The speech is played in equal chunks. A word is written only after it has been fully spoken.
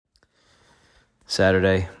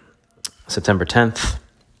Saturday, September 10th.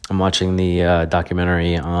 I'm watching the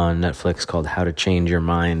documentary on Netflix called How to Change Your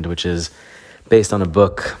Mind, which is based on a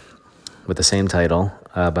book with the same title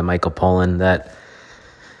by Michael Pollan that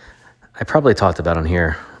I probably talked about on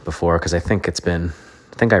here before because I think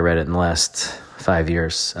I read it in the last 5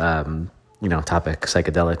 years. Topic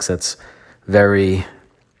psychedelics. That's very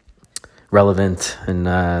relevant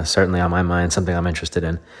and certainly on my mind, something I'm interested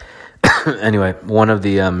in. Anyway, one of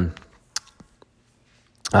the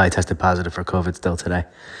I tested positive for COVID still today,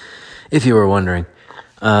 if you were wondering.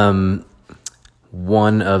 One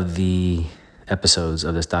of the episodes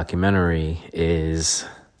of this documentary is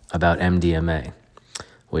about MDMA,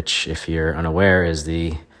 which, if you're unaware, is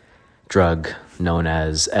the drug known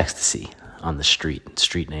as ecstasy on the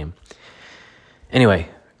street name. Anyway,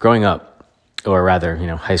 growing up, or rather,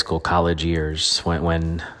 high school, college years,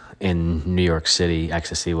 when in New York City,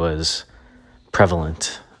 ecstasy was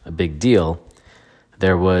prevalent, a big deal,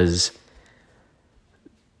 there was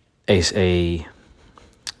a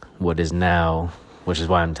what is now, which is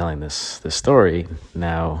why I'm telling this story,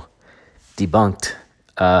 now debunked,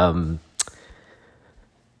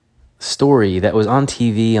 story that was on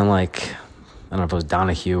TV on I don't know if it was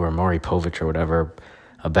Donahue or Maury Povich or whatever,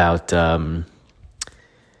 about how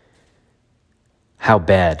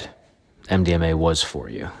bad MDMA was for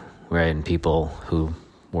you, right? And people who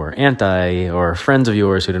were anti or friends of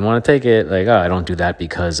yours who didn't want to take it, I don't do that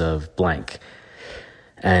because of blank.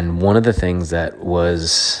 And one of the things that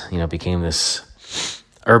was, became this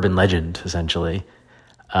urban legend, essentially,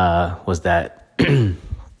 was that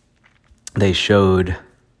they showed a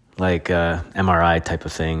MRI type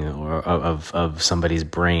of thing or of somebody's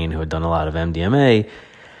brain who had done a lot of MDMA,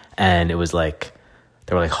 and it was there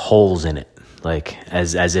were holes in it,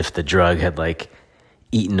 as if the drug had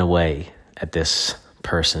eaten away at this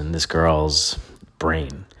girl's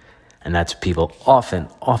brain. And that's what people often,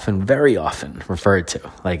 very often referred to.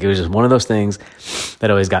 It was just one of those things that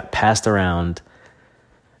always got passed around,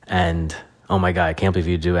 and oh my God, I can't believe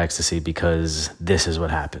you do ecstasy because this is what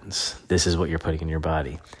happens. This is what you're putting in your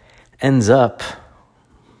body. Ends up,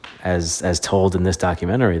 as told in this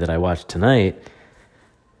documentary that I watched tonight,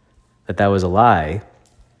 that was a lie,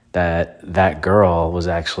 that girl was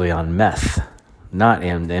actually on meth. Not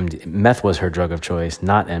meth was her drug of choice,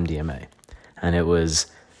 not MDMA. And it was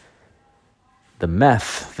the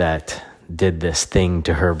meth that did this thing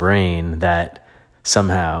to her brain that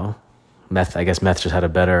somehow I guess meth just had a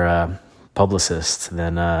better publicist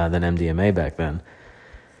than MDMA back then.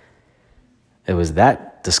 It was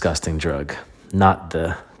that disgusting drug, not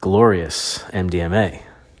the glorious MDMA.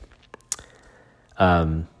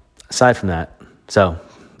 Aside from that, so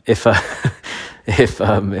if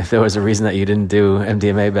there was a reason that you didn't do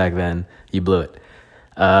MDMA back then, you blew it.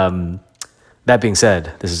 That being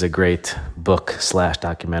said, this is a great book /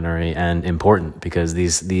 documentary, and important because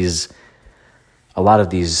a lot of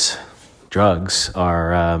these drugs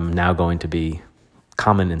are now going to be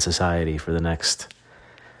common in society for the next.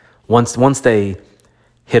 Once they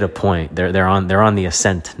hit a point, they're on the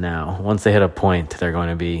ascent now. Once they hit a point, they're going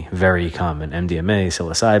to be very common. MDMA,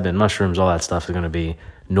 psilocybin, mushrooms, all that stuff is going to be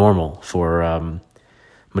normal for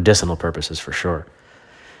medicinal purposes for sure.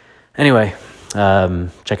 Anyway,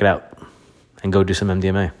 check it out and go do some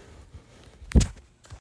MDMA.